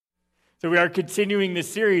So we are continuing this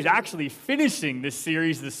series, actually finishing this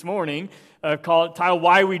series this morning, titled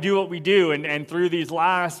Why We Do What We Do. And through these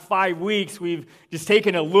last 5 weeks, we've just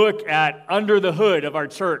taken a look at under the hood of our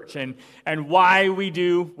church and why we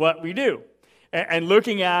do what we do. And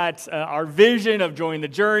looking at our vision of joining the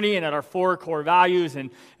journey and at our 4 core values. And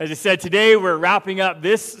as I said, today we're wrapping up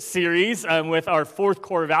this series with our 4th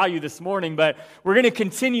core value this morning. But we're going to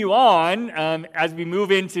continue on as we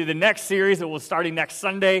move into the next series that will be starting next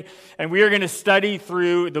Sunday. And we are going to study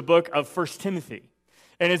through the book of 1 Timothy.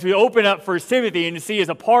 And as we open up 1 Timothy and to see as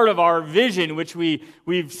a part of our vision, which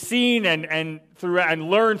we've seen and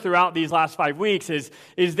learned throughout these last 5 weeks, is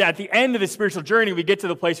that at the end of the spiritual journey, we get to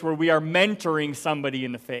the place where we are mentoring somebody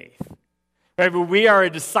in the faith. Right? We are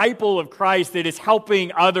a disciple of Christ that is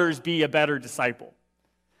helping others be a better disciple.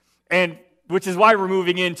 And which is why we're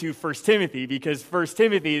moving into 1 Timothy, because 1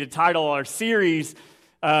 Timothy, the title of our series,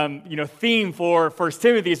 theme for 1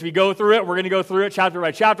 Timothy, as we go through it, we're going to go through it chapter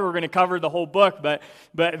by chapter. We're going to cover the whole book, but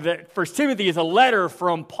 1 Timothy is a letter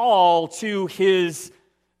from Paul to his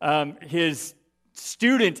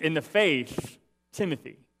student in the faith,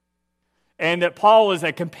 Timothy. And that Paul was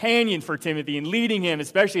a companion for Timothy and leading him,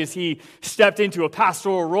 especially as he stepped into a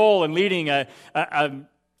pastoral role and leading a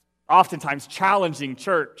oftentimes challenging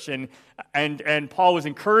church, and Paul was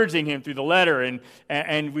encouraging him through the letter,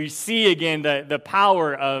 and we see again the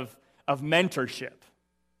power of mentorship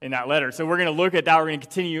in that letter. So we're going to look at that. We're going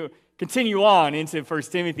to continue on into 1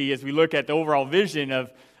 Timothy as we look at the overall vision of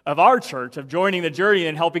our church, of joining the journey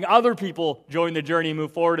and helping other people join the journey and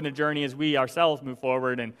move forward in the journey as we ourselves move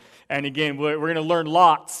forward. And again, we're going to learn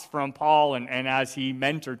lots from Paul and as he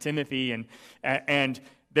mentored Timothy, and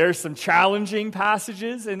there's some challenging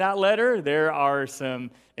passages in that letter. There are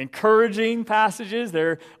some encouraging passages.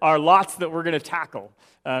 There are lots that we're going to tackle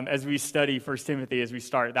as we study 1 Timothy, as we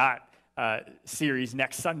start that series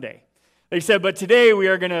next Sunday. Like I said, but today we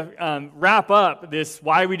are going to wrap up this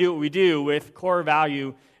Why We Do What We Do with core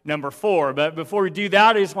value number 4. But before we do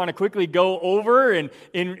that, I just want to quickly go over and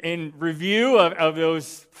in review of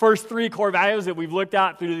those first 3 core values that we've looked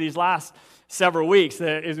at through these last several weeks.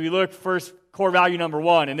 As we look first, core value number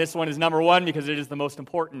 1, and this one is number 1 because it is the most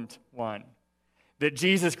important one, that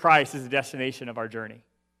Jesus Christ is the destination of our journey.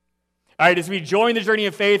 All right, as we join the journey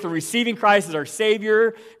of faith, we're receiving Christ as our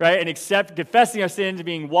Savior, right, and confessing our sins and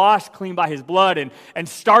being washed clean by His blood, and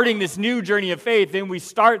starting this new journey of faith, then we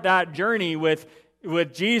start that journey with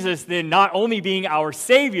Jesus then not only being our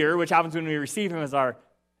Savior, which happens when we receive Him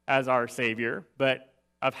as our Savior, but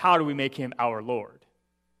of how do we make Him our Lord,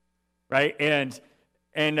 right? And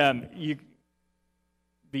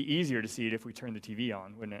be easier to see it if we turn the TV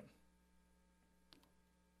on, wouldn't it?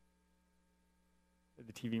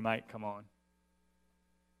 The TV might come on.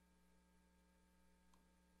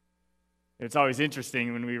 It's always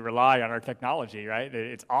interesting when we rely on our technology, right?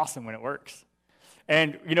 It's awesome when it works.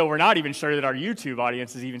 And, we're not even sure that our YouTube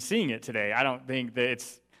audience is even seeing it today. I don't think that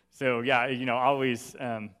it's, so yeah, always,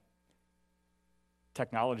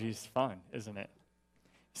 technology is fun, isn't it?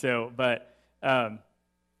 So, but,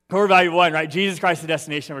 core value 1, right? Jesus Christ is the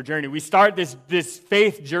destination of our journey. We start this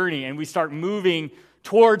faith journey and we start moving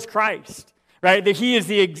towards Christ, right? That He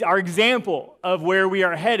is our example of where we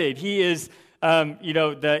are headed. He is,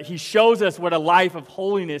 He shows us what a life of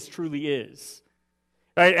holiness truly is,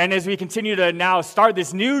 right? And as we continue to now start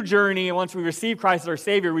this new journey, and once we receive Christ as our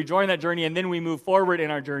Savior, we join that journey and then we move forward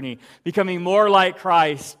in our journey, becoming more like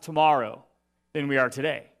Christ tomorrow than we are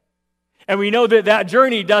today. And we know that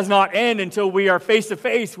journey does not end until we are face to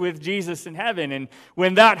face with Jesus in heaven. And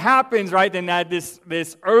when that happens, right, then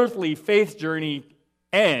this earthly faith journey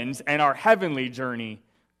ends and our heavenly journey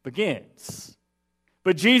begins.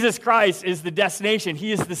 But Jesus Christ is the destination.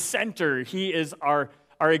 He is the center. He is our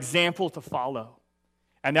example to follow.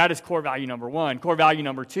 And that is core value number 1. Core value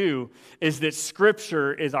number 2 is that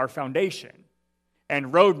Scripture is our foundation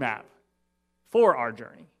and roadmap for our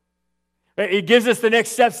journey. It gives us the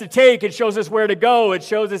next steps to take. It shows us where to go. It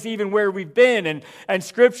shows us even where we've been. And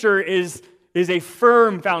Scripture is a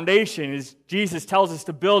firm foundation, as Jesus tells us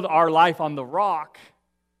to build our life on the rock,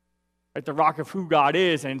 right? The rock of who God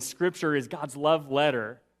is. And Scripture is God's love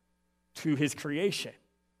letter to His creation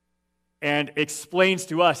and explains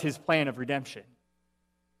to us His plan of redemption.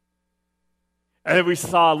 And we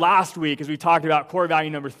saw last week as we talked about core value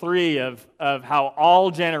number 3 of how all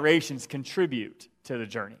generations contribute to the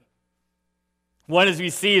journey. One is we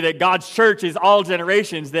see that God's church is all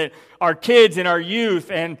generations, that our kids and our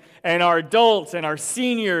youth and our adults and our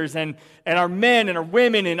seniors and our men and our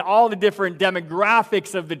women and all the different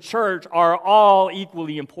demographics of the church are all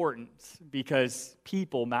equally important because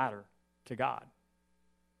people matter to God.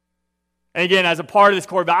 And again, as a part of this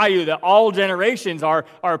core value, that all generations are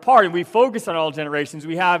a part, and we focus on all generations.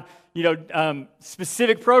 We have,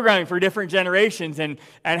 specific programming for different generations, and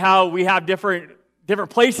how we have different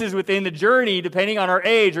places within the journey, depending on our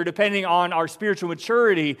age or depending on our spiritual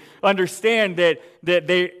maturity. Understand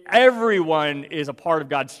that everyone is a part of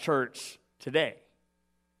God's church today,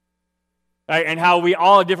 right? And how we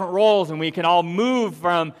all have different roles, and we can all move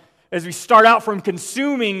from, as we start out from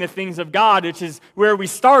consuming the things of God, which is where we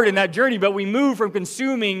start in that journey, but we move from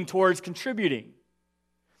consuming towards contributing.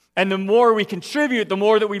 And the more we contribute, the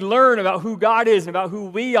more that we learn about who God is and about who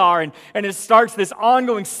we are. And it starts this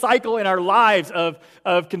ongoing cycle in our lives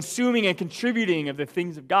of consuming and contributing of the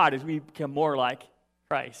things of God as we become more like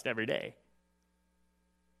Christ every day.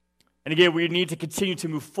 And again, we need to continue to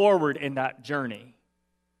move forward in that journey.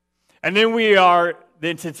 And then we are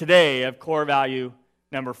then to today of core value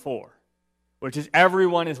number 4, which is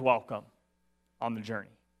everyone is welcome on the journey.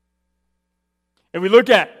 And we look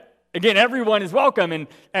at, again, everyone is welcome,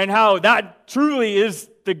 and how that truly is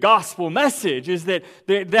the gospel message, is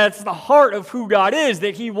that's the heart of who God is,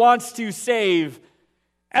 that He wants to save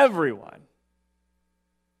everyone.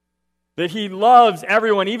 That He loves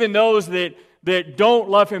everyone, even those that don't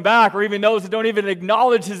love Him back, or even those that don't even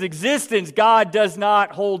acknowledge His existence. God does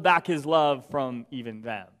not hold back His love from even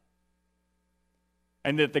them.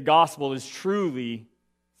 And that the gospel is truly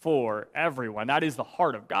for everyone. That is the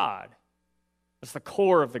heart of God. That's the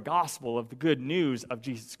core of the gospel, of the good news of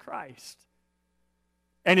Jesus Christ.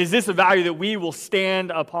 And is this a value that we will stand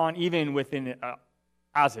upon even within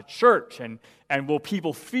as a church? And will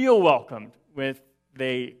people feel welcomed if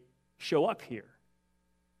they show up here?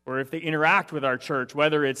 Or if they interact with our church,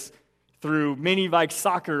 whether it's through mini bike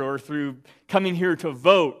soccer, or through coming here to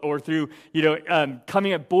vote, or through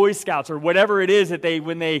coming at Boy Scouts, or whatever it is that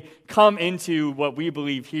when they come into what we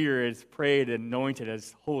believe here is prayed and anointed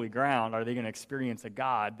as holy ground, are they going to experience a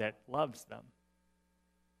God that loves them,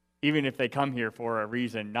 even if they come here for a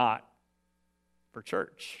reason not for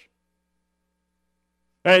church?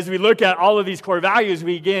 As we look at all of these core values,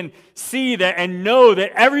 we again see that and know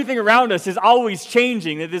that everything around us is always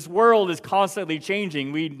changing, that this world is constantly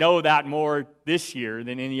changing. We know that more this year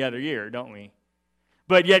than any other year, don't we?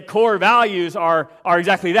 But yet core values are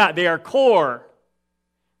exactly that. They are core,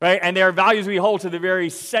 right? And they are values we hold to the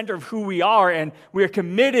very center of who we are, and we are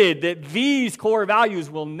committed that these core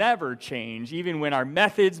values will never change, even when our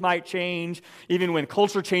methods might change, even when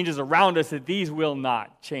culture changes around us, that these will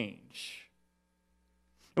not change.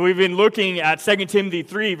 And we've been looking at 2 Timothy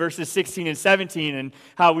 3, verses 16 and 17, and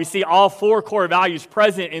how we see all 4 core values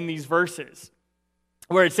present in these verses,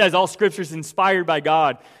 where it says all Scripture is inspired by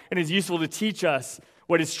God and is useful to teach us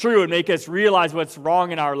what is true and make us realize what's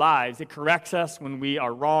wrong in our lives. It corrects us when we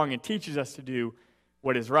are wrong and teaches us to do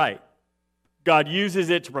what is right. God uses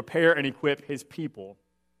it to prepare and equip His people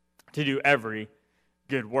to do every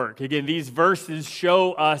good work. Again, these verses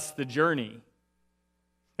show us the journey.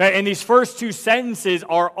 And these first 2 sentences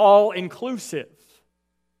are all inclusive.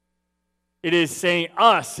 It is saying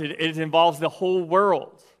us. It involves the whole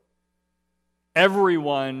world.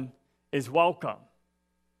 Everyone is welcome.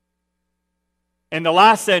 And the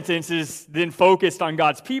last sentence is then focused on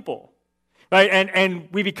God's people. Right? And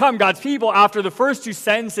we become God's people after the first 2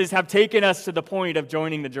 sentences have taken us to the point of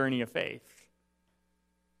joining the journey of faith.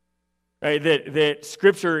 Right? That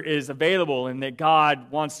Scripture is available and that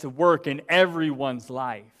God wants to work in everyone's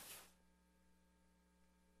life.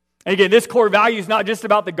 And again, this core value is not just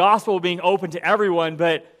about the gospel being open to everyone,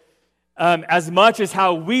 but as much as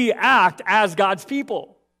how we act as God's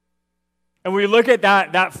people. And we look at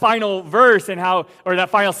that final verse and that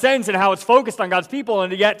final sentence and how it's focused on God's people,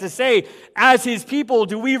 and yet to say, as His people,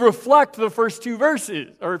 do we reflect the first 2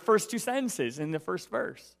 verses or first 2 sentences in the first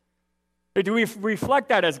verse? Or do we reflect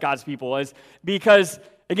that as God's people? Because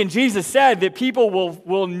again, Jesus said that people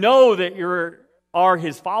will know that you are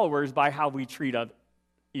His followers by how we treat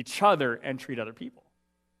each other and treat other people.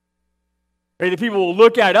 Right? The people will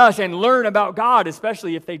look at us and learn about God,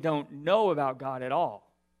 especially if they don't know about God at all.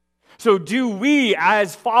 So do we,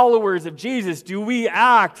 as followers of Jesus, do we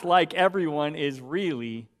act like everyone is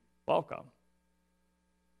really welcome?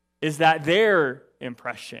 Is that their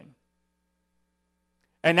impression?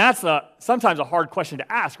 And that's sometimes a hard question to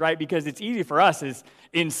ask, right? Because it's easy for us as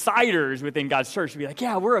insiders within God's church to be like,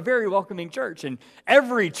 yeah, we're a very welcoming church. And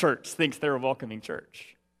every church thinks they're a welcoming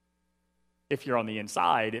church. If you're on the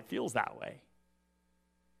inside, it feels that way.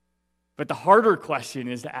 But the harder question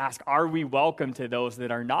is to ask, are we welcome to those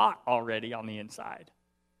that are not already on the inside?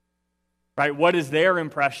 Right? What is their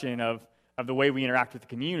impression of the way we interact with the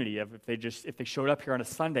community? Of if they showed up here on a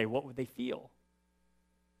Sunday, what would they feel?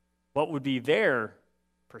 What would be their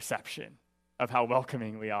perception of how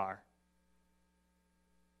welcoming we are.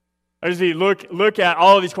 As we look at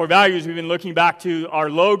all of these core values, we've been looking back to our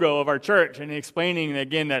logo of our church and explaining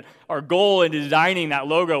again that our goal in designing that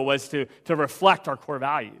logo was to reflect our core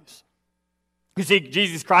values. You see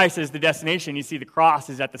Jesus Christ as the destination. You see the cross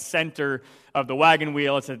is at the center of the wagon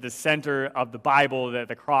wheel. It's at the center of the Bible. That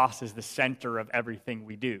the cross is the center of everything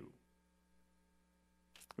we do.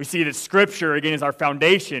 We see that Scripture, again, is our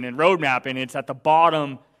foundation and roadmap, and it's at the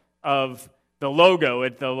bottom of the logo.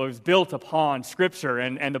 It was built upon Scripture,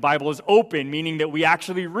 and the Bible is open, meaning that we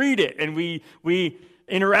actually read it, and we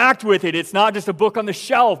interact with it. It's not just a book on the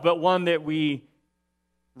shelf, but one that we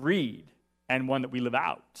read and one that we live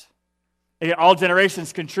out. Again, all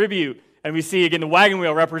generations contribute, and we see, again, the wagon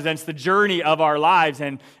wheel represents the journey of our lives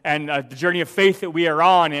and the journey of faith that we are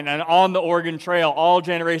on. And on the Oregon Trail, all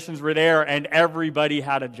generations were there, and everybody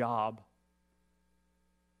had a job.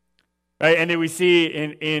 Right? And then we see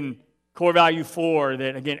in core value 4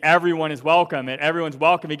 that, again, everyone is welcome, and everyone's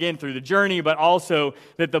welcome, again, through the journey, but also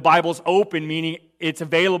that the Bible's open, meaning it's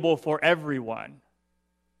available for everyone.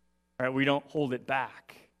 Right? We don't hold it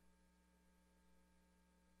back.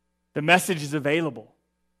 The message is available.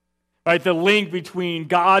 Right? The link between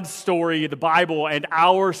God's story, the Bible, and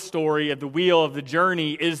our story of the wheel of the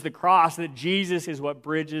journey is the cross, that Jesus is what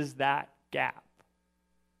bridges that gap.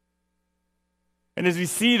 And as we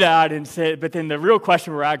see that, and say, but then the real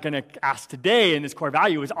question we're going to ask today in this core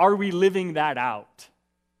value is, are we living that out?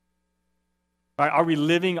 Right? Are we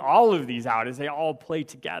living all of these out as they all play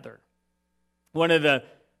together? One of the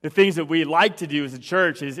things that we like to do as a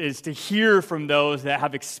church is to hear from those that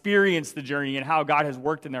have experienced the journey and how God has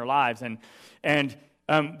worked in their lives. And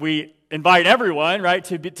we invite everyone, right,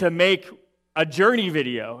 to make a journey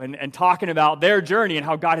video and talking about their journey and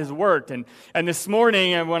how God has worked. And this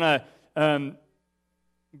morning, I want to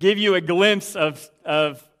give you a glimpse of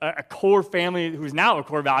a core family who's now a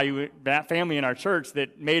core value, that family in our church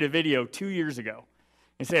that made a video 2 years ago.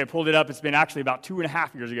 And say I pulled it up. It's been actually about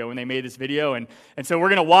 2.5 years ago when they made this video. And so we're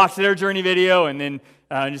going to watch their journey video, and then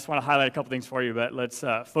I just want to highlight a couple things for you, but let's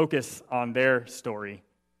focus on their story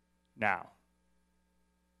now.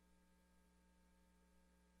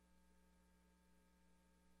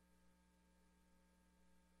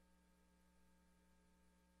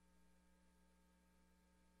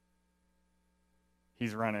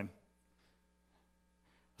 He's running. I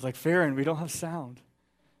was like, Farron, we don't have sound.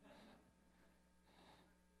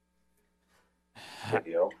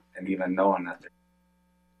 Video, and even knowing that.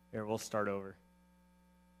 Here, we'll start over.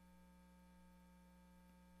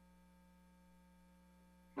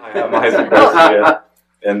 Hi, I'm Isaac Garcia,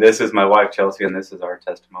 and this is my wife Chelsea, and this is our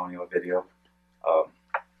testimonial video.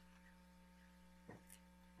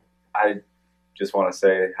 I just want to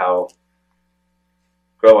say how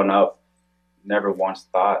growing up, never once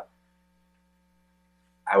thought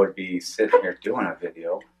I would be sitting here doing a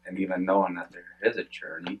video, and even knowing that there is a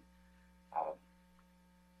journey.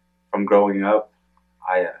 From growing up,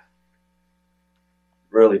 I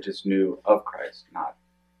really just knew of Christ, not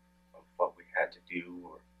of what we had to do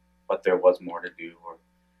or what there was more to do. Or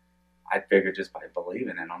I figured just by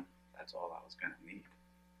believing in Him, that's all I was going to need.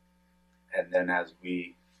 And then as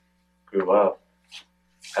I grew up,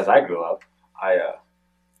 I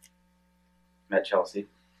met Chelsea,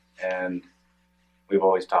 and we've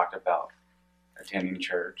always talked about attending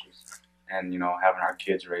churches and, having our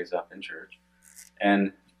kids raised up in church.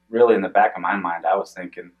 And really, in the back of my mind, I was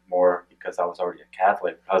thinking more, because I was already a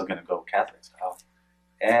Catholic, I was going to go Catholic style.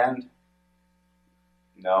 And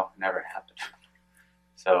no, never happened.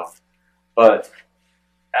 So, but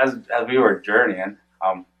as we were journeying,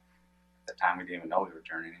 at the time we didn't even know we were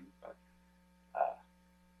journeying, but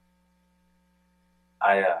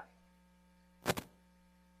I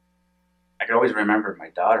could always remember my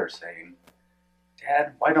daughter saying,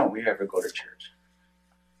 "Dad, why don't we ever go to church?"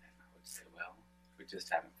 And I would say, "Well, we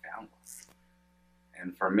just haven't found one."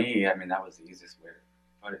 And for me, that was the easiest way to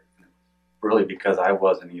put it. Really, because I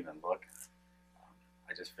wasn't even looking.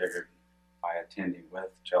 I just figured by attending with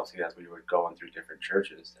Chelsea as we were going through different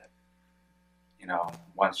churches that,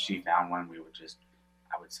 once she found one,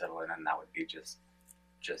 I would settle in, and that would be just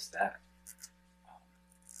that.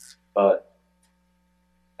 But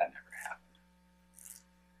that never happened.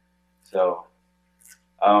 So,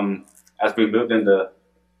 as we moved into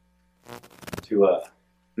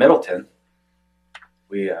Middleton,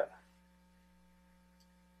 we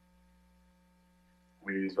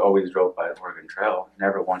always drove by the Oregon Trail.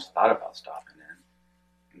 Never once thought about stopping in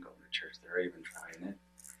and going to church there, even trying it,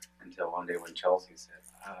 until one day when Chelsea said,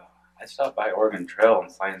 "I stopped by Oregon Trail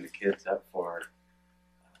and signed the kids up for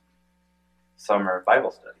summer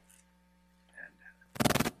Bible study."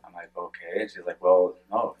 And like, okay. And she's like, well,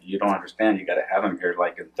 no, you don't understand. You got to have him here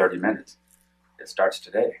like in 30 minutes. It starts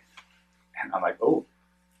today. And I'm like, oh,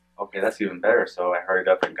 okay, that's even better. So I hurried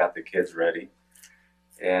up and got the kids ready.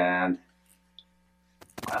 And,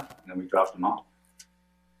 well, and then we dropped them off.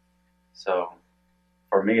 So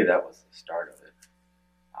for me, that was the start of it.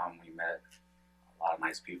 We met a lot of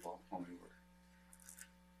nice people when we were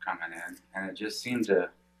coming in. And it just seemed to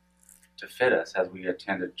fit us as we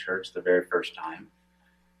attended church the very first time.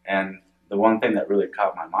 And the one thing that really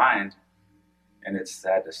caught my mind, and it's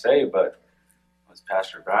sad to say, but was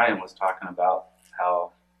Pastor Brian was talking about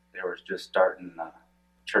how they were just starting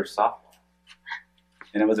church softball.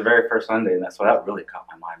 And it was the very first Sunday, and that's what that really caught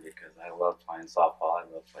my mind, because I love playing softball, I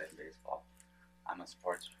love playing baseball. I'm a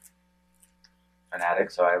sports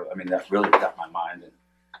fanatic, so I mean that really got my mind,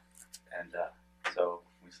 and so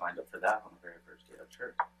we signed up for that on the very first day of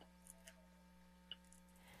church.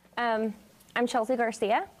 I'm Chelsea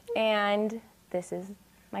Garcia, and this is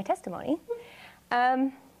my testimony.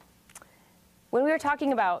 When we were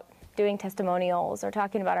talking about doing testimonials or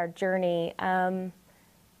talking about our journey, in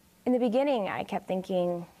the beginning I kept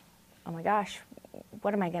thinking, oh my gosh,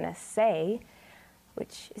 what am I going to say?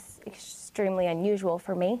 Which is extremely unusual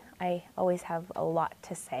for me. I always have a lot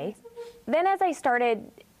to say. Then as I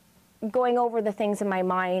started going over the things in my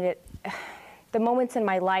mind, the moments in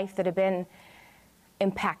my life that have been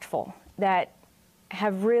impactful, that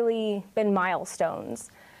have really been milestones,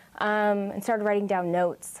 and started writing down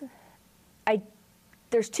notes,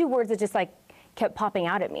 there's two words that just like kept popping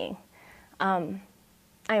out at me. I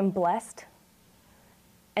am blessed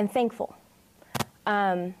and thankful.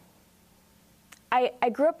 I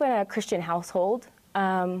grew up in a Christian household.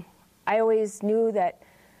 I always knew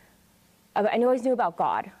about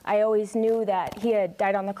God. I always knew that He had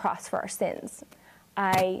died on the cross for our sins.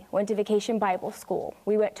 I went to Vacation Bible School.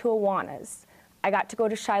 We went to Awanas. I got to go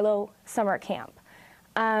to Shiloh summer camp.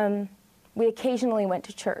 We occasionally went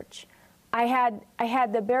to church. I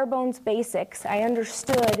had the bare bones basics. I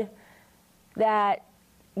understood that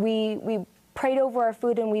we prayed over our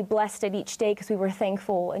food and we blessed it each day because we were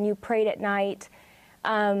thankful, and you prayed at night.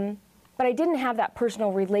 But I didn't have that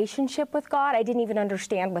personal relationship with God. I didn't even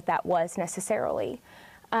understand what that was necessarily.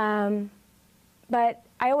 But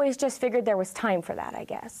I always just figured there was time for that, I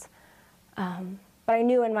guess. But I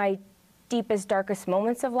knew in my deepest, darkest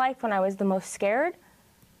moments of life, when I was the most scared,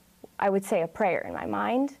 I would say a prayer in my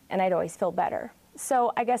mind, and I'd always feel better.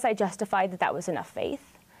 So I guess I justified that was enough faith.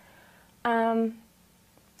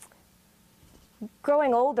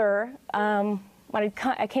 Growing older, when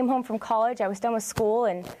I came home from college, I was done with school,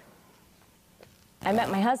 and I met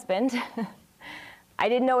my husband. I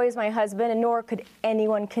didn't know he was my husband, and nor could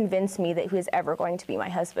anyone convince me that he was ever going to be my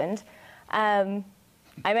husband. I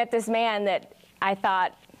met this man that I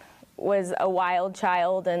thought was a wild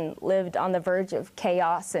child and lived on the verge of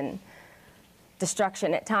chaos and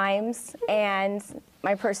destruction at times, and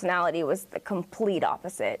my personality was the complete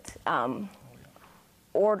opposite.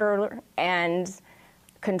 Order and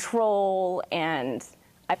control, and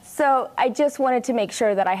so I just wanted to make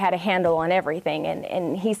sure that I had a handle on everything,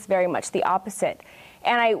 and he's very much the opposite.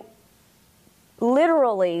 And I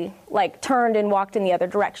literally turned and walked in the other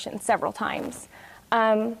direction several times.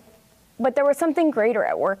 But there was something greater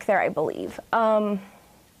at work there, I believe. The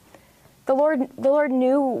Lord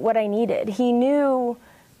knew what I needed. He knew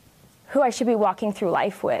who I should be walking through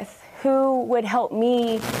life with, who would help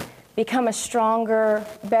me become a stronger,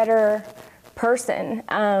 better person.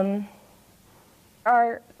 There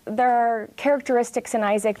are characteristics in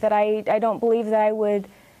Isaac that I don't believe that I would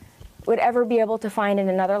ever be able to find in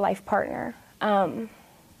another life partner.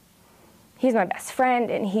 He's my best friend,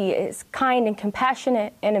 and he is kind and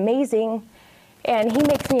compassionate and amazing, and he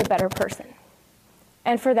makes me a better person.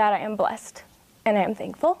 And for that, I am blessed, and I am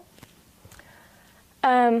thankful.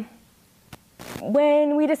 When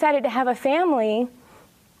we decided to have a family,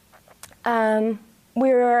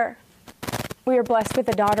 we were blessed with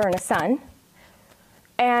a daughter and a son.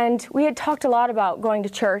 And we had talked a lot about going to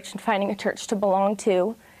church and finding a church to belong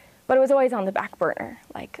to, but it was always on the back burner.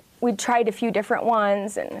 We'd tried a few different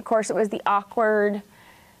ones, and of course it was the awkward,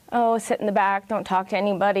 sit in the back, don't talk to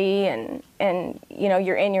anybody, and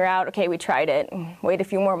you're in, you're out. Okay, we tried it. Wait a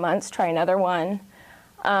few more months, try another one.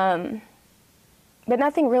 But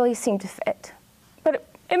nothing really seemed to fit. But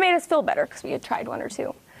it made us feel better because we had tried one or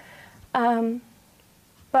two.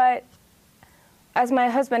 But as my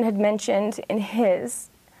husband had mentioned in his,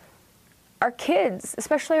 our kids,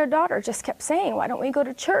 especially our daughter, just kept saying, why don't we go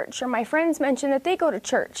to church? Or my friends mentioned that they go to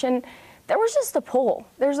church. And there was just a pull.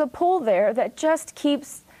 There's a pull there that just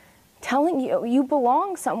keeps telling you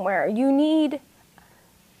belong somewhere. You need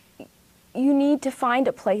you need to find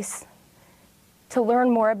a place to learn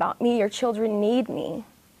more about me. Your children need me.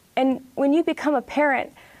 And when you become a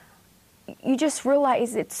parent, you just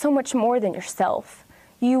realize it's so much more than yourself.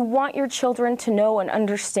 You want your children to know and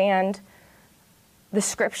understand the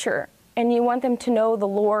scripture, and you want them to know the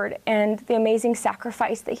Lord and the amazing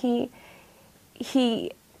sacrifice that he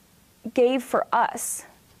gave for us.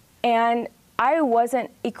 And I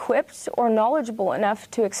wasn't equipped or knowledgeable enough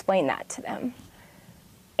to explain that to them.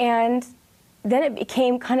 And then it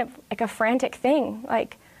became kind of like a frantic thing.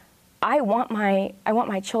 Like, I want my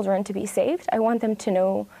children to be saved. I want them to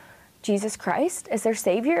know Jesus Christ as their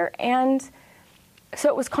Savior. And so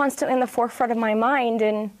it was constantly in the forefront of my mind.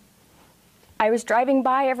 And I was driving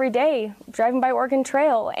by every day, driving by Oregon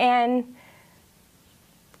Trail. And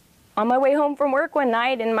on my way home from work one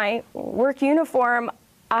night in my work uniform,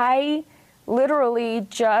 I literally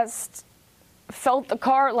just felt the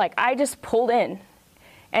car, like I just pulled in.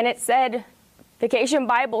 And it said Vacation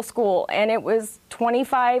Bible School, and it was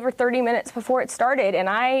 25 or 30 minutes before it started, and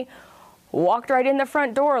I walked right in the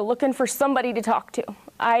front door looking for somebody to talk to.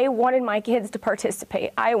 I wanted my kids to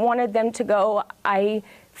participate. I wanted them to go. I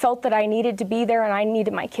felt that I needed to be there, and I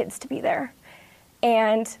needed my kids to be there.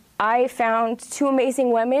 And I found two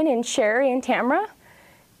amazing women in Sherry and Tamara,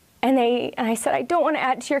 and I said, I don't want to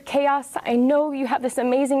add to your chaos. I know you have this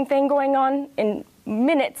amazing thing going on in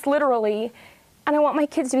minutes, literally, and I want my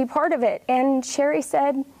kids to be part of it. And Sherry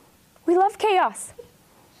said, we love chaos.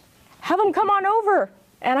 Have them come on over.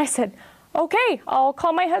 And I said, okay, I'll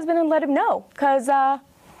call my husband and let him know, because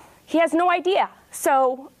he has no idea.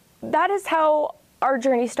 So that is how our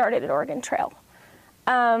journey started at Oregon Trail.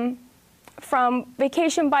 From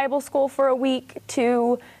Vacation Bible School for a week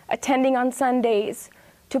to attending on Sundays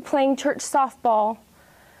to playing church softball.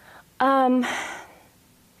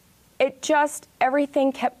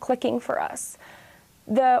 Everything kept clicking for us.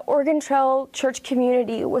 The Oregon Trail church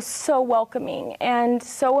community was so welcoming and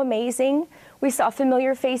so amazing. We saw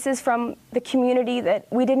familiar faces from the community that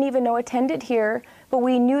we didn't even know attended here, but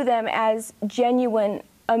we knew them as genuine,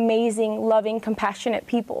 amazing, loving, compassionate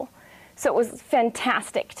people. So it was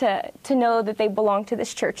fantastic to know that they belonged to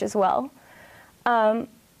this church as well.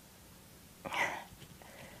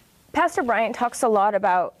 Pastor Bryant talks a lot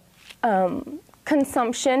about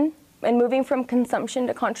consumption and moving from consumption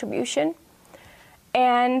to contribution.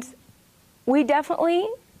 And we definitely,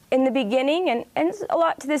 in the beginning, and a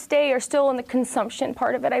lot to this day, are still in the consumption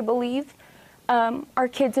part of it, I believe. Our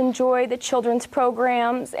kids enjoy the children's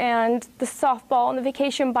programs and the softball and the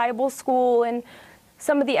Vacation Bible School and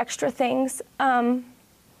some of the extra things.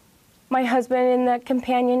 My husband in the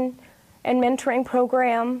companion and mentoring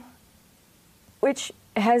program, which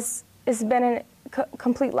has been a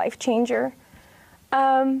complete life changer.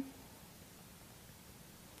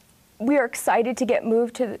 We are excited to get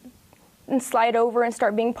moved to and slide over and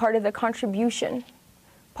start being part of the contribution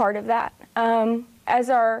part of that. As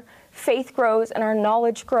our faith grows and our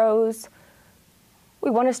knowledge grows, we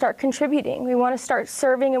want to start contributing. We want to start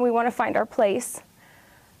serving, and we want to find our place.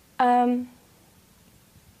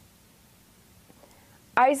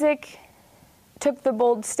 Isaac took the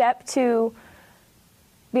bold step to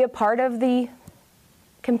be a part of the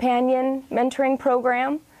companion mentoring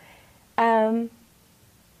program.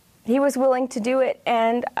 He was willing to do it,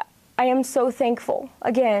 and I am so thankful,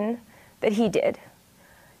 again, that he did.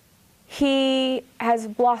 He has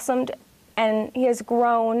blossomed and he has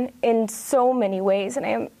grown in so many ways, and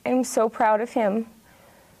I am so proud of him.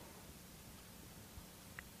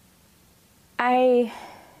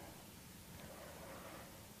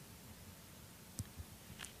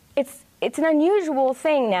 It's an unusual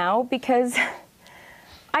thing now, because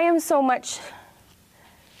I am so much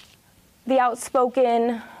the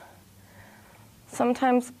outspoken,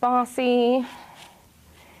 sometimes bossy,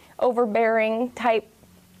 overbearing type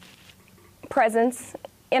presence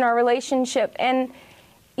in our relationship, and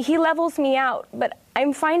he levels me out, but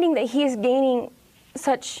I'm finding that he is gaining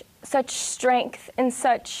such strength and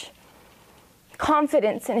such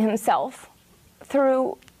confidence in himself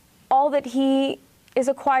through all that he is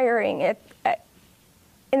acquiring in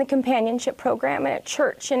the companionship program and at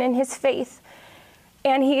church and in his faith.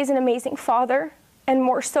 And he is an amazing father, and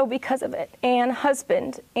more so because of it, and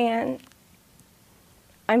husband, and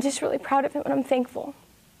I'm just really proud of him, and I'm thankful,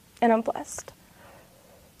 and I'm blessed.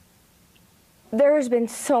 There's been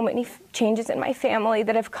so many changes in my family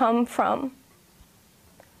that have come from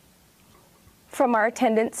our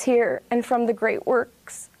attendance here and from the great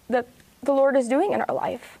works that the Lord is doing in our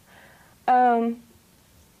life.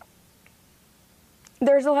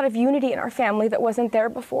 There's a lot of unity in our family that wasn't there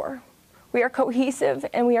before. We are cohesive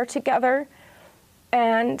and we are together,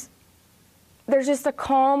 and there's just a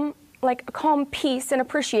calm like a calm peace and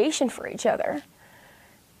appreciation for each other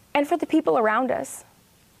and for the people around us.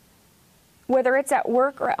 Whether it's at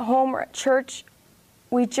work or at home or at church,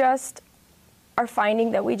 we just are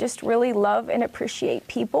finding that we just really love and appreciate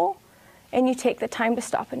people, and you take the time to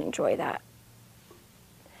stop and enjoy that.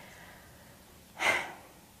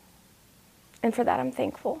 And for that, I'm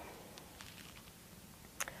thankful.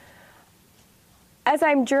 As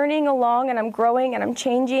I'm journeying along and I'm growing and I'm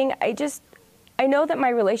changing, I know that my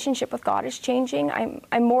relationship with God is changing.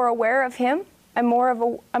 I'm more aware of Him. I'm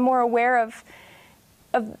more aware of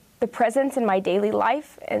the presence in my daily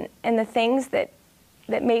life and the things that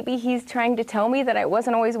maybe He's trying to tell me that I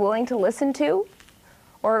wasn't always willing to listen to.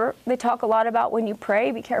 Or they talk a lot about when you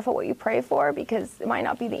pray, be careful what you pray for because it might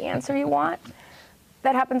not be the answer you want.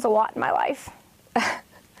 That happens a lot in my life.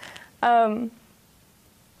 I'm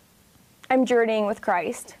journeying with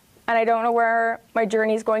Christ, and I don't know where my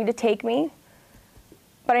journey is going to take me,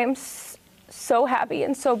 but I am so happy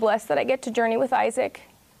and so blessed that I get to journey with Isaac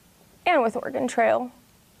and with Oregon Trail.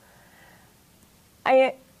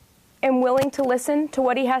 I am willing to listen to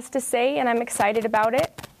what he has to say, and I'm excited about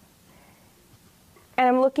it. And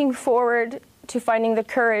I'm looking forward to finding the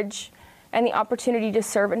courage and the opportunity to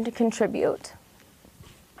serve and to contribute.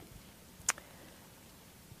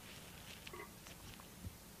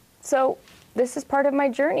 So this is part of my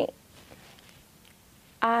journey.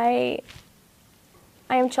 I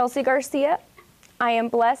am Chelsea Garcia. I am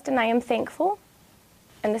blessed and I am thankful.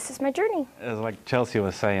 And this is my journey. As like Chelsea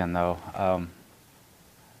was saying, though,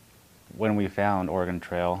 when we found Oregon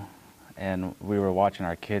Trail and we were watching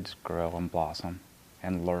our kids grow and blossom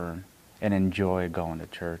and learn and enjoy going to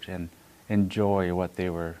church and enjoy what they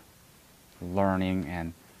were learning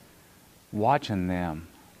and watching them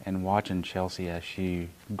and watching Chelsea as she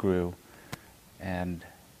grew and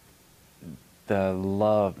the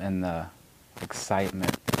love and the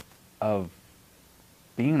excitement of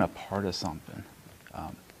being a part of something,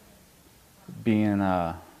 being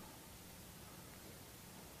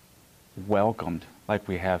welcomed like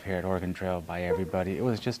we have here at Oregon Trail by everybody. It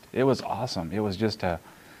was awesome. It was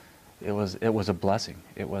a blessing.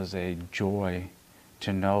 It was a joy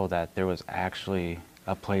to know that there was actually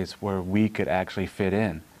a place where we could actually fit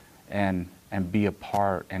in and be a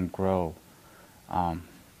part and grow.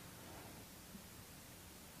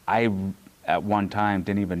 I, at one time,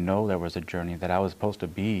 didn't even know there was a journey that I was supposed to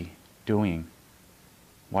be doing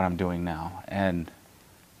what I'm doing now. And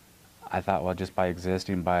I thought, well, just by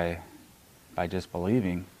existing, by just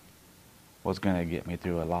believing, was going to get me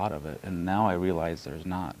through a lot of it. And now I realize there's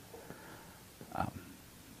not.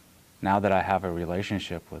 Now that I have a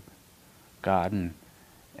relationship with God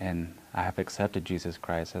and I have accepted Jesus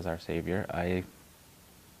Christ as our Savior,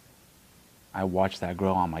 I watch that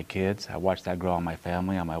grow on my kids. I watch that grow on my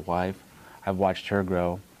family, on my wife. I've watched her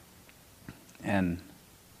grow. And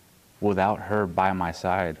without her by my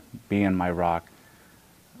side, being my rock,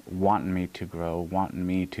 wanting me to grow, wanting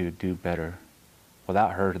me to do better,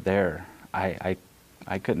 without her there, I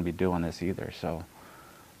couldn't be doing this either. So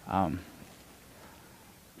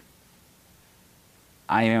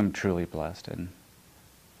I am truly blessed and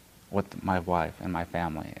with my wife and my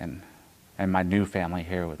family and my new family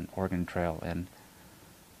here with Oregon Trail. And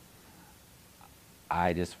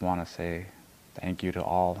I just want to say thank you to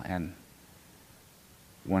all. And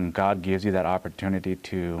when God gives you that opportunity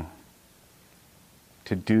to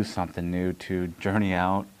do something new, to journey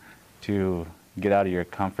out, to get out of your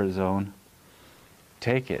comfort zone,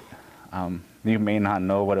 take it. You may not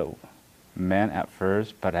know what it meant at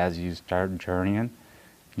first, but as you start journeying,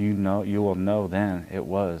 you will know then it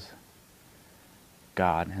was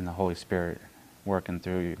God and the Holy Spirit working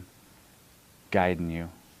through you, guiding you,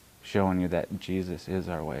 showing you that Jesus is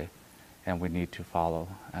our way, and we need to follow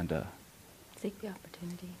and take the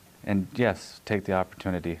opportunity. And yes, take the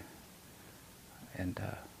opportunity and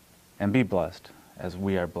be blessed as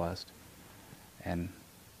we are blessed. And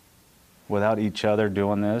without each other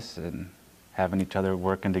doing this and having each other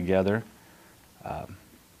working together,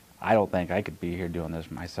 I don't think I could be here doing this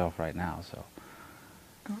myself right now. So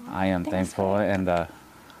I am thankful, and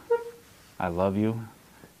I love you,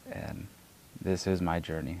 and this is my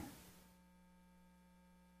journey.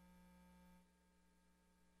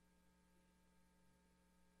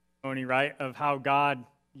 Right, of how God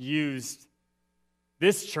used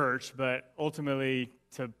this church, but ultimately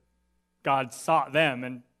God sought them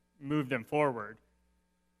and moved them forward.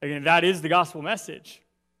 Again, that is the gospel message.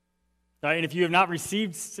 Right? And if you have not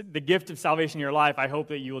received the gift of salvation in your life, I hope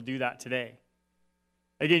that you will do that today.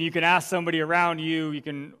 Again, you can ask somebody around you, you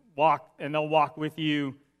can walk, and they'll walk with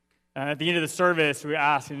you. At the end of the service, we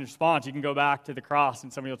ask in response, you can go back to the cross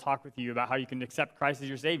and somebody will talk with you about how you can accept Christ as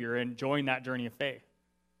your Savior and join that journey of faith.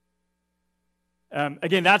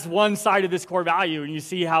 Again, that's one side of this core value, and you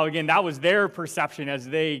see how, again, that was their perception as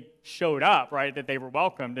they showed up, right, that they were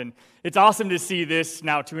welcomed. And it's awesome to see this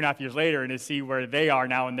now 2.5 years later and to see where they are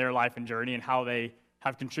now in their life and journey and how they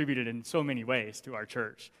have contributed in so many ways to our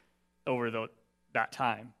church over that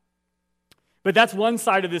time. But that's one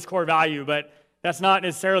side of this core value, but that's not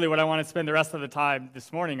necessarily what I want to spend the rest of the time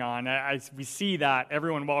this morning on. We see that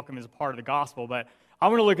everyone welcome is a part of the gospel, but I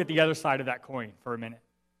want to look at the other side of that coin for a minute.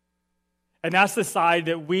 And that's the side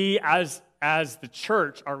that we as the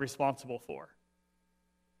church are responsible for.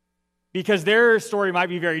 Because their story might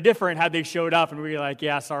be very different had they showed up and we were like,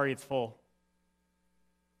 yeah, sorry, it's full.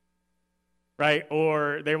 Right?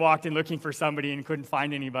 Or they walked in looking for somebody and couldn't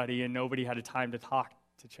find anybody and nobody had a time to talk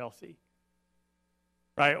to Chelsea.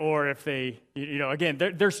 Right? Or if they, again,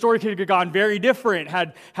 their story could have gone very different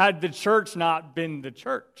had the church not been the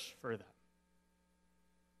church for them.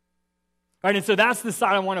 Right? And so that's the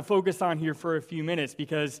side I want to focus on here for a few minutes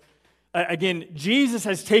because, again, Jesus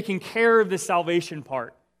has taken care of the salvation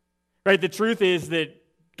part. Right? The truth is that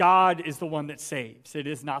God is the one that saves. It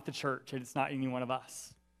is not the church. It is not any one of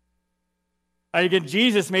us. Again,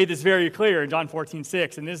 Jesus made this very clear in John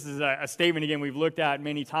 14:6, and this is a statement, again, we've looked at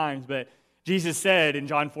many times, but Jesus said in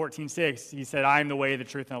John 14:6, he said, I am the way, the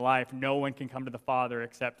truth, and the life. No one can come to the Father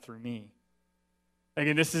except through me.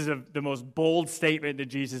 Again, this is the most bold statement that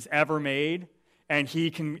Jesus ever made, and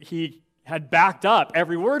he had backed up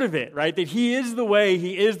every word of it, right? That he is the way,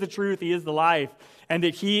 he is the truth, he is the life, and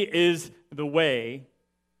that he is the way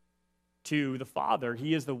to the Father.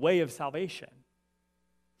 He is the way of salvation.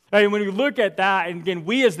 Right, and when we look at that, and again,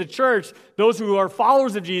 we as the church, those who are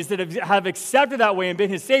followers of Jesus that have accepted that way and been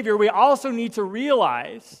his Savior, we also need to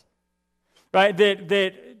realize, right,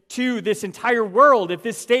 that to this entire world, if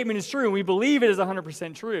this statement is true, and we believe it is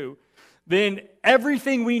 100% true, then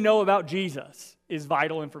everything we know about Jesus is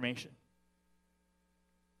vital information.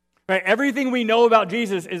 Right, everything we know about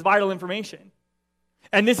Jesus is vital information.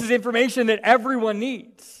 And this is information that everyone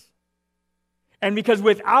needs. And because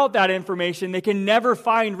without that information, they can never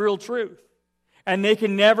find real truth. And they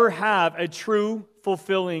can never have a true,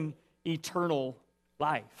 fulfilling, eternal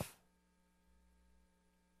life.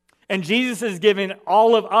 And Jesus has given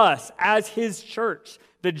all of us, as his church,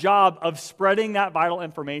 the job of spreading that vital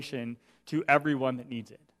information to everyone that needs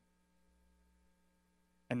it.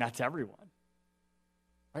 And that's everyone.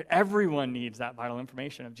 Right? Everyone needs that vital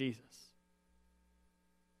information of Jesus.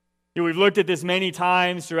 We've looked at this many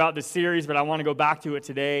times throughout the series, but I want to go back to it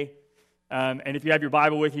today. And if you have your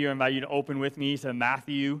Bible with you, I invite you to open with me to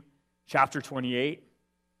Matthew chapter 28.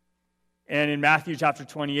 And in Matthew chapter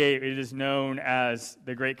 28, it is known as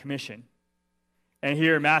the Great Commission. And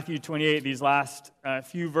here in Matthew 28, these last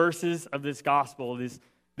few verses of this gospel,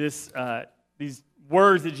 these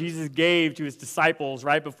words that Jesus gave to his disciples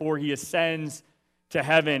right before he ascends to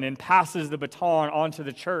heaven and passes the baton on to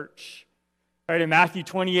the church. Right, in Matthew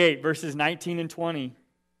 28, verses 19 and 20,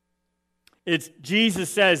 Jesus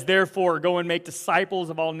says, therefore, go and make disciples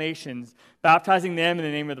of all nations, baptizing them in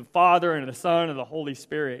the name of the Father and of the Son and of the Holy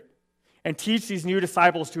Spirit, and teach these new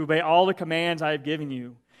disciples to obey all the commands I have given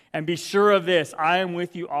you. And be sure of this, I am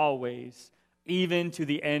with you always, even to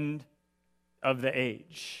the end of the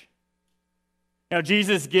age. Now,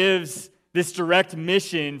 Jesus gives this direct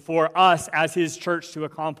mission for us as his church to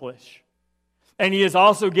accomplish. And he has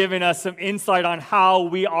also given us some insight on how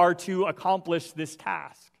we are to accomplish this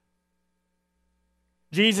task.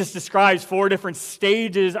 Jesus describes 4 different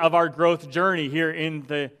stages of our growth journey here in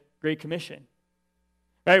the Great Commission.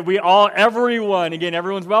 Right?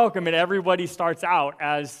 Everyone's welcome, and everybody starts out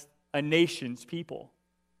as a nation's people.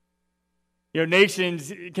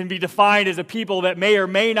 Nations can be defined as a people that may or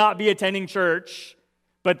may not be attending church,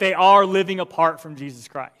 but they are living apart from Jesus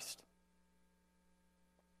Christ.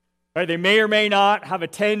 Right? They may or may not have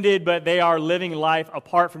attended, but they are living life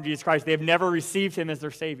apart from Jesus Christ. They have never received him as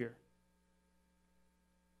their Savior.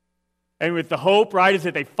 And with the hope, right, is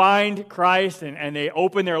that they find Christ and they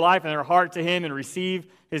open their life and their heart to him and receive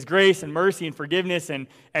his grace and mercy and forgiveness and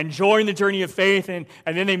join the journey of faith. And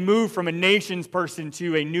then they move from a nation's person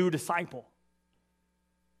to a new disciple.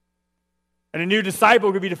 And a new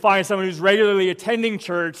disciple could be defined as someone who's regularly attending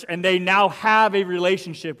church and they now have a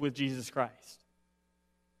relationship with Jesus Christ.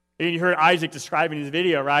 And you heard Isaac describe in his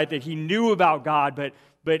video, right, that he knew about God,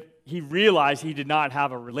 but he realized he did not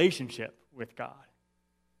have a relationship with God.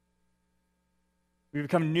 We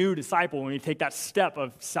become a new disciple when we take that step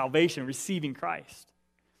of salvation, receiving Christ.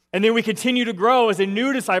 And then we continue to grow as a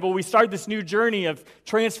new disciple. We start this new journey of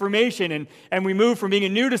transformation, and we move from being a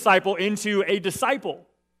new disciple into a disciple.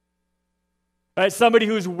 Right? Somebody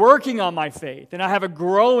who's working on my faith, and I have a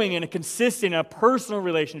growing and a consistent, a personal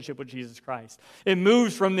relationship with Jesus Christ. It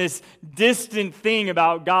moves from this distant thing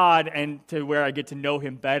about God and to where I get to know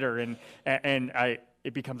him better, and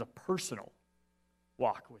it becomes a personal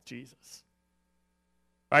walk with Jesus.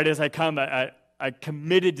 Right? As I become a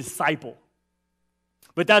committed disciple.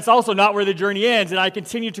 But that's also not where the journey ends, and I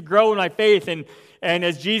continue to grow in my faith, and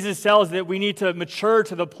as Jesus tells that we need to mature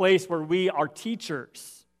to the place where we are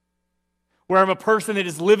teachers, where I'm a person that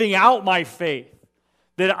is living out my faith,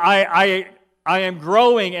 that I am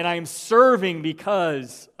growing and I am serving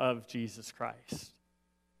because of Jesus Christ.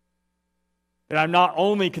 That I'm not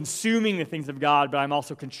only consuming the things of God, but I'm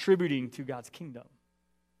also contributing to God's kingdom.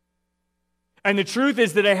 And the truth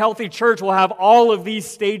is that a healthy church will have all of these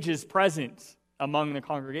stages present among the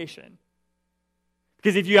congregation.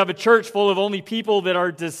 Because if you have a church full of only people that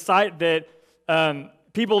are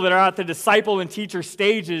people that are at the disciple and teacher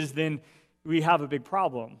stages, then we have a big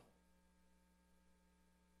problem.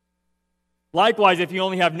 Likewise, if you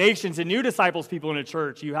only have nations and new disciples people in a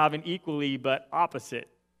church, you have an equally but opposite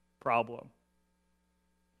problem.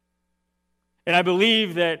 And I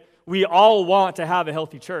believe that we all want to have a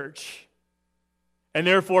healthy church. And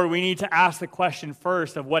therefore, we need to ask the question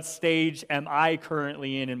first of what stage am I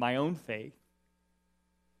currently in my own faith?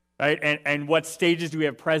 Right? And what stages do we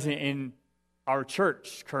have present in our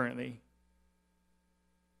church currently?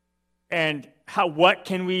 And what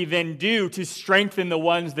can we then do to strengthen the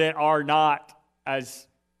ones that are not as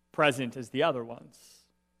present as the other ones?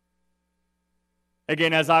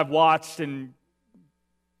 Again, as I've watched and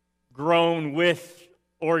grown with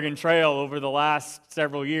Oregon Trail over the last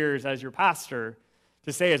several years as your pastor,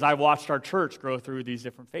 to say as I watched our church grow through these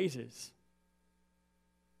different phases.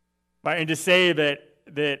 Right? And to say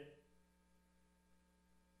that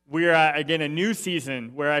we're at, again, a new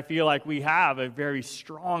season where I feel like we have a very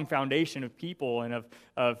strong foundation of people and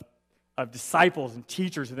of disciples and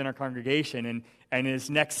teachers within our congregation. And this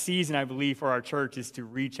next season, I believe, for our church is to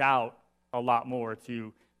reach out a lot more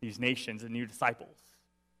to these nations and new disciples.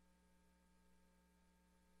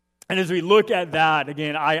 And as we look at that,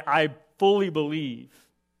 again, I fully believe,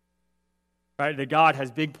 right, that God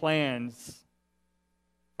has big plans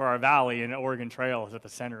for our valley, and Oregon Trail is at the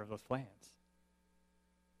center of those plans.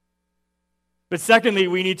 But secondly,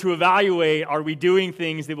 we need to evaluate, are we doing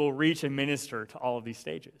things that will reach and minister to all of these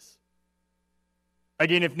stages?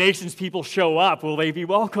 Again, if nations people show up, will they be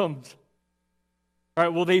welcomed? Right?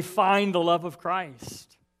 Will they find the love of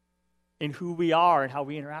Christ in who we are and how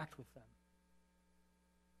we interact with them?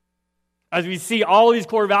 As we see, all these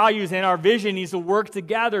core values and our vision needs to work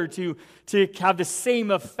together to have the same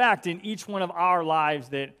effect in each one of our lives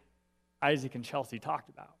that Isaac and Chelsea talked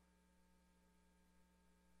about.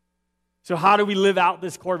 So how do we live out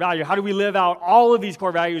this core value? How do we live out all of these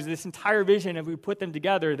core values, this entire vision, if we put them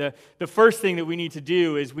together? The first thing that we need to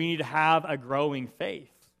do is we need to have a growing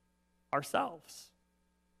faith ourselves.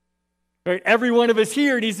 Right? Every one of us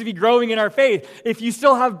here needs to be growing in our faith. If you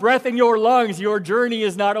still have breath in your lungs, your journey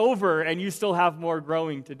is not over, and you still have more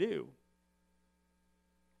growing to do.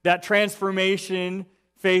 That transformation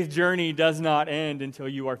faith journey does not end until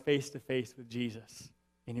you are face to face with Jesus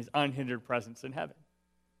in his unhindered presence in heaven.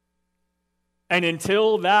 And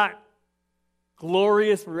until that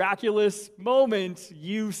glorious, miraculous moment,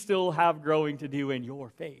 you still have growing to do in your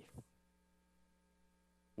faith.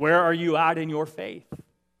 Where are you at in your faith?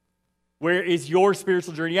 Where is your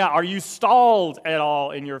spiritual journey at? Are you stalled at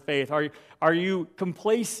all in your faith? Are you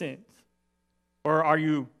complacent? Or are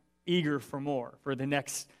you eager for more, for the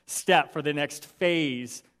next step, for the next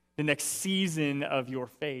phase, the next season of your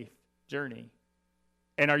faith journey?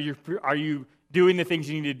 And are you doing the things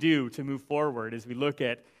you need to do to move forward as we look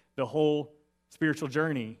at the whole spiritual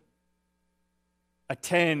journey?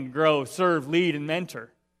 Attend, grow, serve, lead, and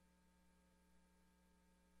mentor.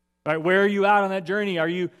 Right, where are you at on that journey? Are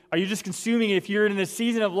you just consuming it? If you're in a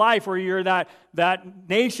season of life where you're that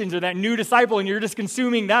nations or that new disciple and you're just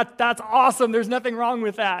consuming that's awesome. There's nothing wrong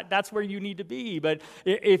with that. That's where you need to be. But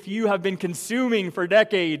if you have been consuming for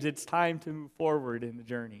decades, it's time to move forward in the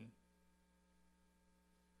journey.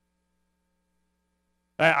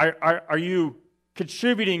 Are you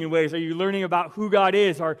contributing in ways? Are you learning about who God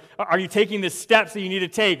is? Are you taking the steps that you need to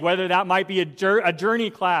take, whether that might be a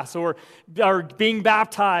journey class or being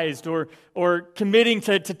baptized or committing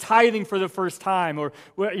to tithing for the first time or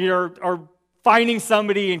finding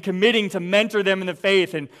somebody and committing to mentor them in the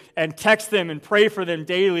faith and text them and pray for them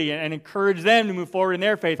daily and encourage them to move forward in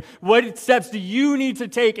their faith? What steps do you need to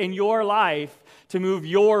take in your life to move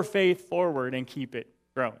your faith forward and keep it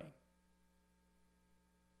growing.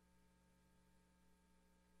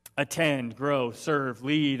 Attend, grow, serve,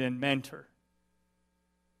 lead, and mentor.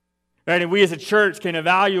 Right? And we as a church can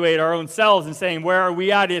evaluate our own selves and saying, where are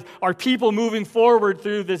we at? Are people moving forward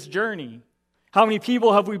through this journey? How many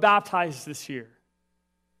people have we baptized this year?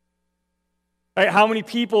 Right? How many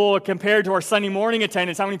people, compared to our Sunday morning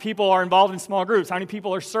attendance, how many people are involved in small groups? How many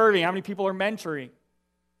people are serving? How many people are mentoring?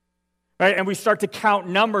 Right? And we start to count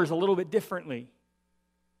numbers a little bit differently.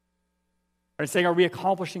 Right? Saying, are we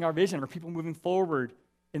accomplishing our vision? Are people moving forward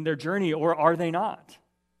in their journey, or are they not?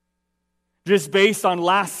 Just based on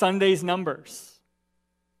last Sunday's numbers.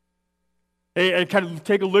 And kind of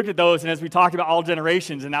take a look at those, and as we talked about all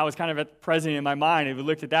generations, and that was kind of present in my mind, if we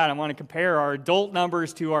looked at that, I want to compare our adult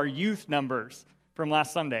numbers to our youth numbers from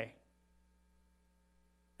last Sunday.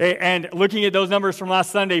 And looking at those numbers from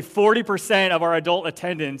last Sunday, 40% of our adult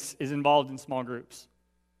attendance is involved in small groups.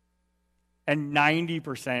 And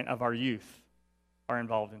 90% of our youth are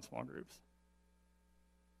involved in small groups.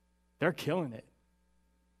 They're killing it.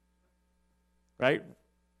 Right?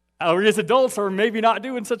 We as adults are maybe not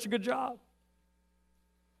doing such a good job.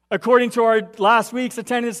 According to our last week's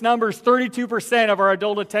attendance numbers, 32% of our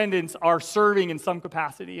adult attendants are serving in some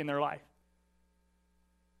capacity in their life.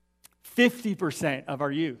 50% of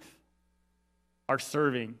our youth are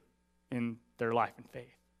serving in their life and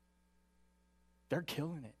faith. They're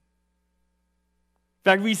killing it. In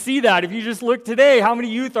fact, we see that. If you just look today, how many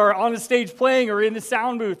youth are on the stage playing or in the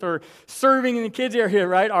sound booth or serving in the kids area,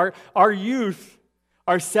 right? Our youth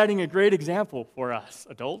are setting a great example for us,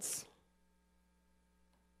 adults.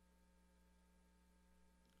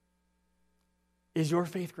 Is your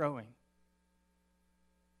faith growing?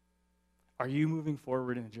 Are you moving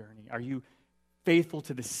forward in the journey? Are you faithful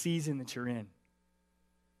to the season that you're in?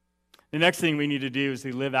 The next thing we need to do as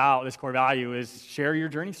we live out this core value is share your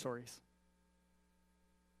journey stories.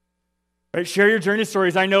 Right? Share your journey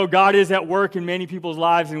stories. I know God is at work in many people's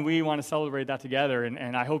lives, and we want to celebrate that together.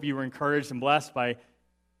 And I hope you were encouraged and blessed by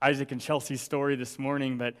Isaac and Chelsea's story this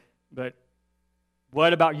morning. But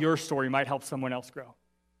what about your story might help someone else grow?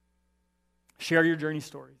 Share your journey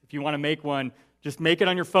stories. If you want to make one, just make it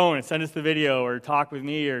on your phone and send us the video, or talk with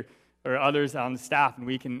me or others on the staff, and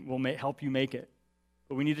we'll help you make it.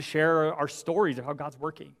 But we need to share our stories of how God's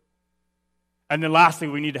working. And then lastly,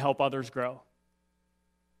 we need to help others grow.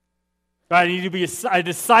 I need to be a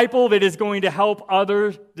disciple that is going to help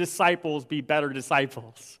other disciples be better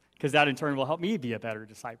disciples, because that in turn will help me be a better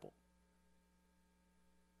disciple.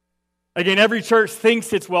 Again, every church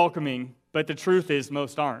thinks it's welcoming, but the truth is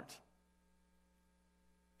most aren't.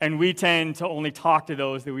 And we tend to only talk to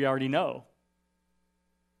those that we already know.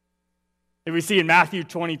 If we see in Matthew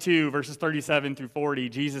 22, verses 37 through 40,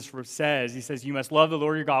 Jesus says, you must love the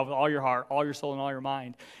Lord your God with all your heart, all your soul, and all your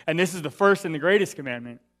mind. And this is the first and the greatest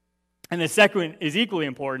commandment. And the second is equally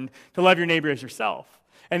important, to love your neighbor as yourself.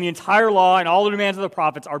 And the entire law and all the demands of the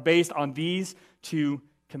prophets are based on these two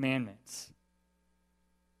commandments.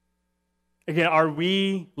 Again, are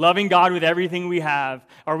we loving God with everything we have?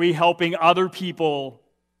 Are we helping other people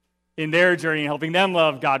in their journey, helping them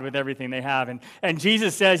love God with everything they have? And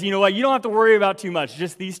Jesus says, you know what? You don't have to worry about too much.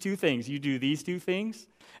 Just these two things. You do these two things,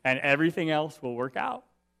 and everything else will work out.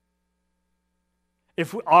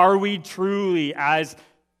 Are we truly, as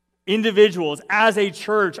individuals, as a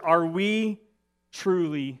church, are we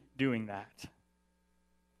truly doing that?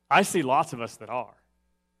 I see lots of us that are.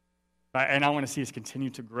 And I want to see us continue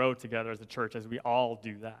to grow together as a church as we all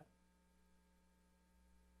do that.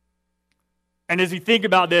 And as we think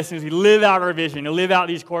about this, as we live out our vision and live out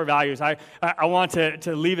these core values, I want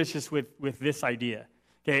to leave us just with this idea,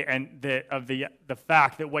 okay? And the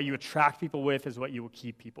fact that what you attract people with is what you will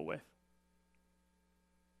keep people with.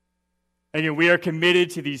 Again, we are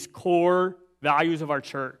committed to these core values of our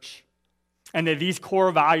church, and that these core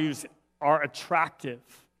values are attractive.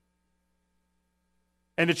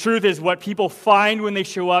 And the truth is, what people find when they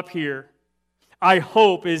show up here, I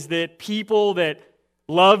hope, is that people that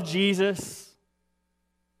love Jesus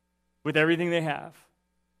with everything they have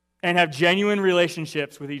and have genuine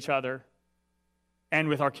relationships with each other and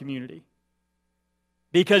with our community.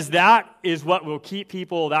 Because that is what will keep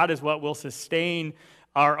people, that is what will sustain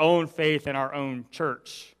our own faith and our own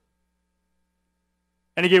church.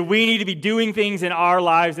 And again, we need to be doing things in our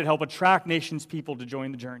lives that help attract nations people to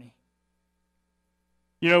join the journey.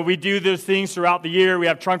 You know, we do those things throughout the year. We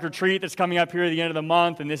have Trunk or Treat that's coming up here at the end of the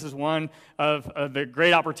month, and this is one of the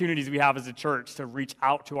great opportunities we have as a church to reach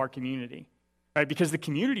out to our community, right? Because the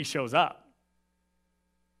community shows up.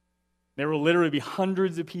 There will literally be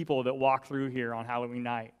hundreds of people that walk through here on Halloween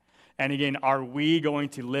night. And again, are we going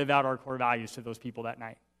to live out our core values to those people that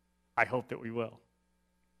night? I hope that we will.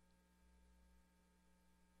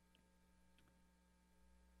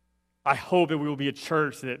 I hope that we will be a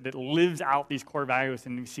church that lives out these core values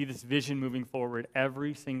and we see this vision moving forward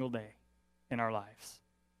every single day in our lives.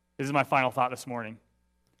 This is my final thought this morning.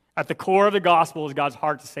 At the core of the gospel is God's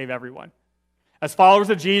heart to save everyone. As followers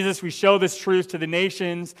of Jesus, we show this truth to the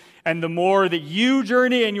nations, and the more that you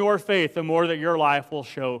journey in your faith, the more that your life will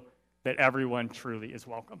show that everyone truly is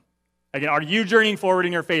welcome. Again, are you journeying forward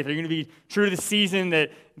in your faith? Are you going to be true to the season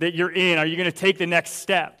that you're in? Are you going to take the next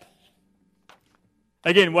step?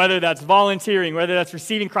 Again, whether that's volunteering, whether that's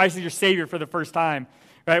receiving Christ as your Savior for the first time,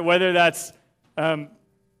 right? Whether that's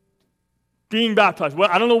being baptized. Well,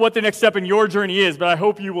 I don't know what the next step in your journey is, but I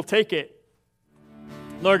hope you will take it.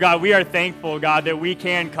 Lord God, we are thankful, God, that we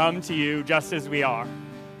can come to you just as we are.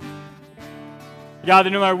 God,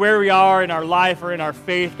 that no matter where we are in our life or in our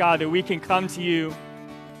faith, God, that we can come to you,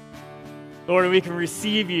 Lord, and we can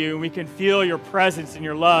receive you, and we can feel your presence and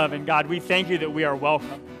your love. And God, we thank you that we are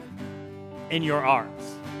welcome in your arms.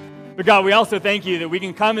 But God, we also thank you that we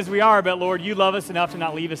can come as we are, but Lord, you love us enough to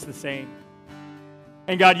not leave us the same.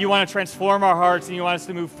 And God, you want to transform our hearts, and you want us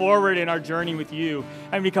to move forward in our journey with you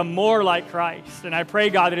and become more like Christ. And I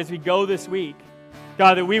pray, God, that as we go this week,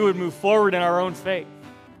 God, that we would move forward in our own faith.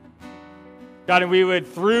 God, and we would,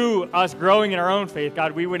 through us growing in our own faith,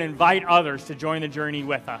 God, we would invite others to join the journey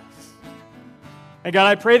with us. And God,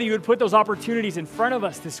 I pray that you would put those opportunities in front of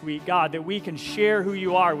us this week, God, that we can share who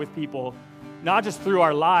you are with people, not just through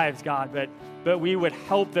our lives, God, but we would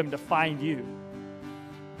help them to find you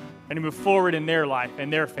and to move forward in their life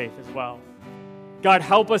and their faith as well. God,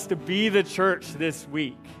 help us to be the church this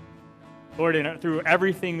week. Lord, through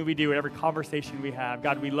everything that we do, every conversation we have.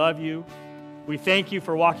 God, we love you. We thank you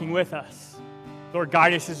for walking with us. Lord,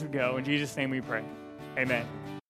 guide us as we go. In Jesus' name we pray. Amen.